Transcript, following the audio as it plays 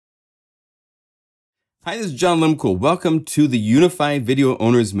Hi, this is John Limcool. Welcome to the Unify Video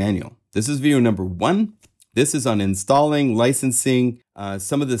Owner's Manual. This is video number 1. This is on installing, licensing,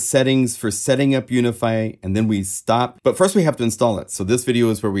 some of the settings for setting up Unify, and then we stop. But first we have to install it. So this video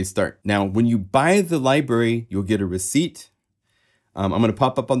is where we start. Now, when you buy the library, you'll get a receipt. I'm going to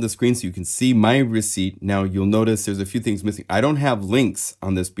pop up on the screen so you can see my receipt. Now, you'll notice there's a few things missing. I don't have links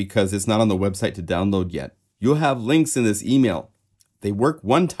on this because it's not on the website to download yet. You'll have links in this email. They work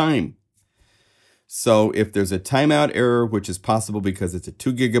one time. So if there's a timeout error, which is possible because it's a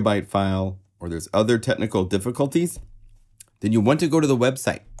 2 GB file, or there's other technical difficulties, then you want to go to the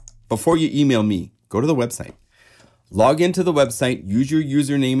website. Before you email me, go to the website. Log into the website, use your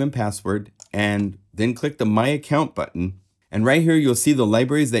username and password, and then click the My Account button. And right here, you'll see the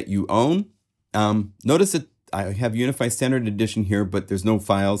libraries that you own. Notice that I have Unify Standard Edition here, but there's no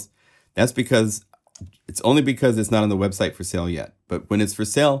files. That's because it's only because it's not on the website for sale yet. But when it's for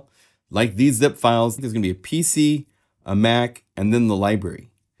sale, like these zip files, there's going to be a PC, a Mac, and then the library.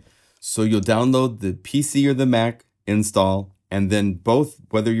 So you'll download the PC or the Mac, install, and then both,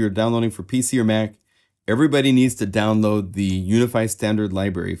 whether you're downloading for PC or Mac, everybody needs to download the Unify Standard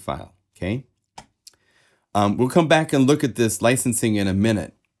Library file, okay? We'll come back and look at this licensing in a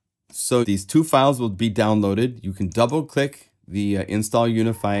minute. So these two files will be downloaded. You can double click the install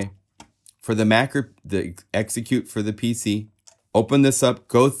Unify for the Mac or the execute for the PC. Open this up,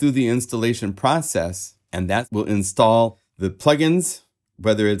 go through the installation process, and that will install the plugins,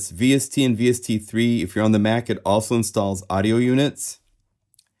 whether it's VST and VST3. If you're on the Mac, it also installs audio units.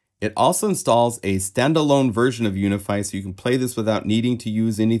 It also installs a standalone version of Unify, so you can play this without needing to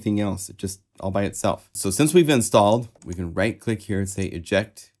use anything else. It just all by itself. So since we've installed, we can right click here and say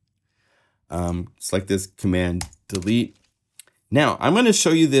eject. Select this command, delete. Now I'm going to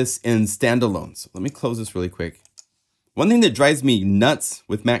show you this in standalone. So let me close this really quick. One thing that drives me nuts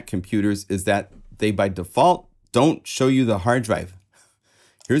with Mac computers is that they by default don't show you the hard drive.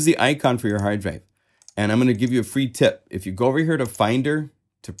 Here's the icon for your hard drive. And I'm going to give you a free tip. If you go over here to Finder,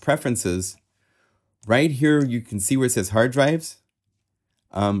 to Preferences, right here you can see where it says hard drives.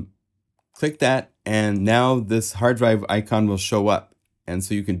 Click that, and now this hard drive icon will show up. And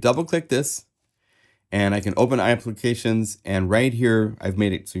so you can double click this, and I can open applications, and right here I've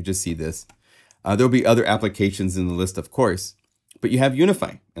made it so you just see this. There'll be other applications in the list, of course, but you have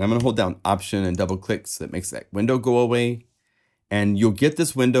Unify, and I'm going to hold down Option and double click so that makes that window go away, and you'll get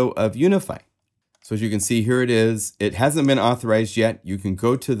this window of Unify. So as you can see, here it is. It hasn't been authorized yet. You can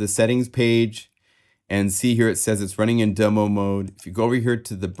go to the settings page and see here it says it's running in demo mode. If you go over here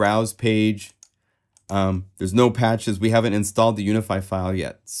to the browse page, there's no patches. We haven't installed the Unify file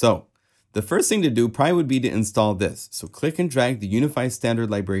yet. So the first thing to do probably would be to install this. So click and drag the Unify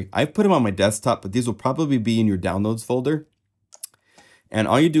Standard Library. I've put them on my desktop, but these will probably be in your downloads folder. And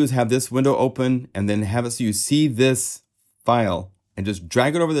all you do is have this window open and then have it so you see this file and just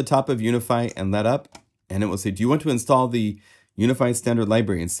drag it over the top of Unify and let up. And it will say, do you want to install the Unify Standard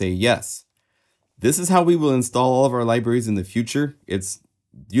Library? And say yes. This is how we will install all of our libraries in the future.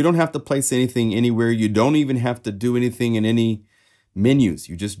 You don't have to place anything anywhere. You don't even have to do anything in any menus.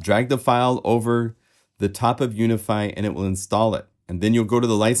 You just drag the file over the top of Unify and it will install it. And then you'll go to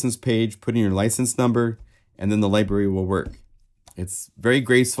the license page, put in your license number, and then the library will work. It's very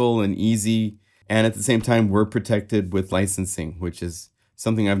graceful and easy. And at the same time, we're protected with licensing, which is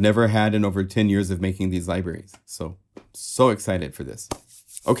something I've never had in over 10 years of making these libraries. So excited for this.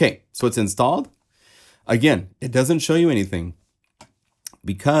 Okay, so it's installed. Again, it doesn't show you anything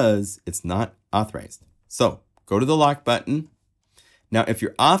because it's not authorized. So go to the lock button. Now, if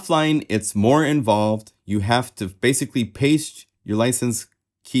you're offline, it's more involved. You have to basically paste your license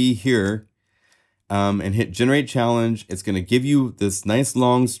key here and hit Generate Challenge. It's going to give you this nice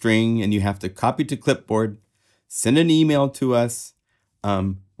long string, and you have to copy to clipboard, send an email to us.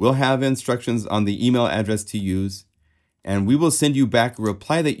 We'll have instructions on the email address to use, and we will send you back a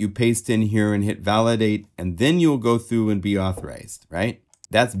reply that you paste in here and hit Validate, and then you'll go through and be authorized, right?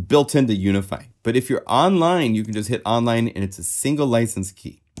 That's built into Unify. But if you're online, you can just hit online and it's a single license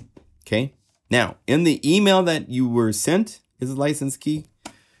key. Okay. Now, in the email that you were sent is a license key.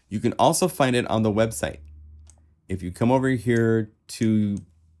 You can also find it on the website. If you come over here to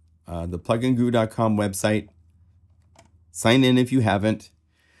the pluginguru.com website, sign in if you haven't,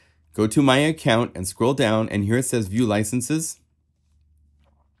 go to My Account and scroll down, and here it says View Licenses.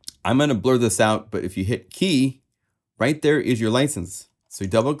 I'm going to blur this out, but if you hit Key, right there is your license. So you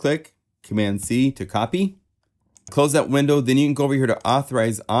double click, Command C to copy, close that window. Then you can go over here to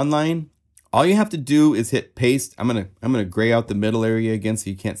Authorize Online. All you have to do is hit Paste. I'm gonna gray out the middle area again so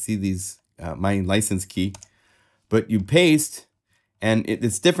you can't see these my license key. But you paste, And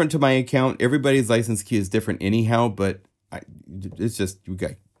it's different to my account. Everybody's license key is different anyhow, but it's just,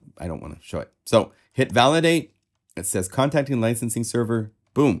 I don't want to show it. So hit validate. It says contacting licensing server.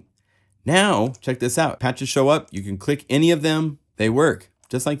 Boom. Now, check this out. Patches show up. You can click any of them. They work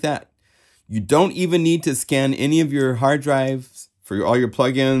just like that. You don't even need to scan any of your hard drives for all your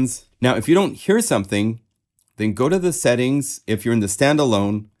plugins. Now, if you don't hear something, then go to the settings if you're in the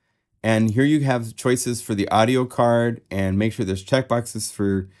standalone. And here you have choices for the audio card, and make sure there's checkboxes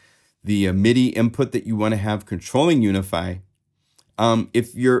for the MIDI input that you want to have controlling Unify.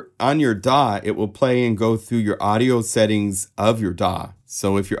 If you're on your DAW, it will play and go through your audio settings of your DAW.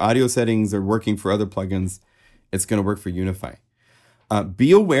 So if your audio settings are working for other plugins, it's going to work for Unify.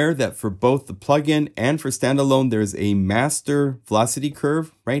 Be aware that for both the plugin and for standalone, there's a master velocity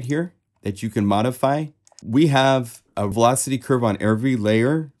curve right here that you can modify. We have a velocity curve on every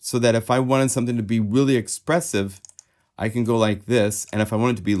layer so that if I wanted something to be really expressive, I can go like this. And if I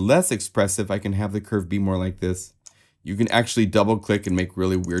want it to be less expressive, I can have the curve be more like this. You can actually double click and make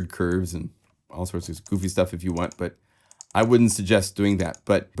really weird curves and all sorts of goofy stuff if you want, but I wouldn't suggest doing that.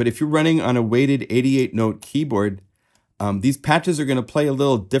 But if you're running on a weighted 88-note keyboard, these patches are going to play a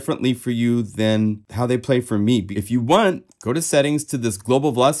little differently for you than how they play for me. If you want, go to settings to this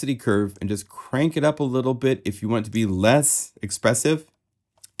global velocity curve and just crank it up a little bit if you want it to be less expressive.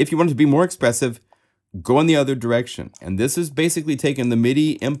 If you want it to be more expressive, go in the other direction. And this is basically taking the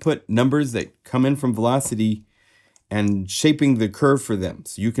MIDI input numbers that come in from velocity and shaping the curve for them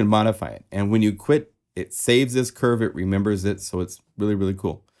so you can modify it. And when you quit, it saves this curve, it remembers it, so it's really, really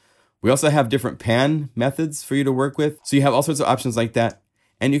cool. We also have different pan methods for you to work with. So you have all sorts of options like that.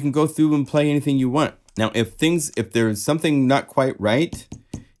 And you can go through and play anything you want. Now, if there's something not quite right,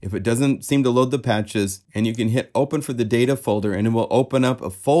 if it doesn't seem to load the patches, and you can hit open for the data folder, and it will open up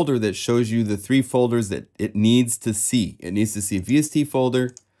a folder that shows you the 3 folders that it needs to see. It needs to see a VST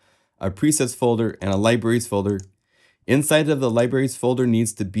folder, a presets folder, and a libraries folder. Inside of the libraries folder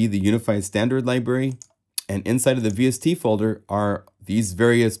needs to be the Unify standard library. And inside of the VST folder are these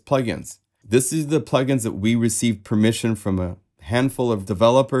various plugins. This is the plugins that we received permission from a handful of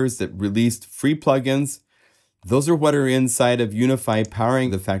developers that released free plugins. Those are what are inside of Unify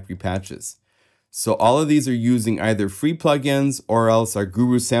powering the factory patches. So all of these are using either free plugins or else our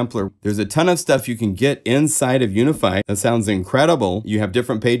Guru sampler. There's a ton of stuff you can get inside of Unify. That sounds incredible. You have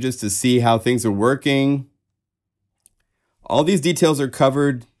different pages to see how things are working. All these details are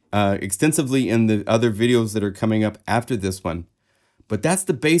covered extensively in the other videos that are coming up after this one. But that's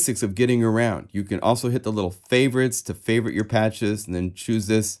the basics of getting around. You can also hit the little favorites to favorite your patches and then choose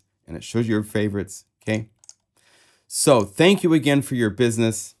this and it shows your favorites, okay? So thank you again for your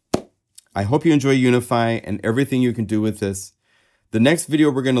business. I hope you enjoy Unify and everything you can do with this. The next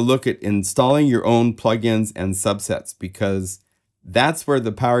video, we're going to look at installing your own plugins and subsets because that's where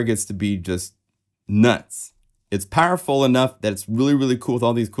the power gets to be just nuts. It's powerful enough that it's really, really cool with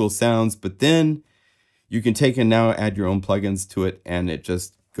all these cool sounds, but then you can take and now add your own plugins to it and it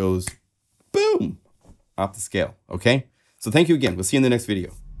just goes boom off the scale, okay? So thank you again. We'll see you in the next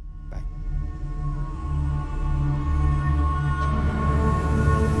video.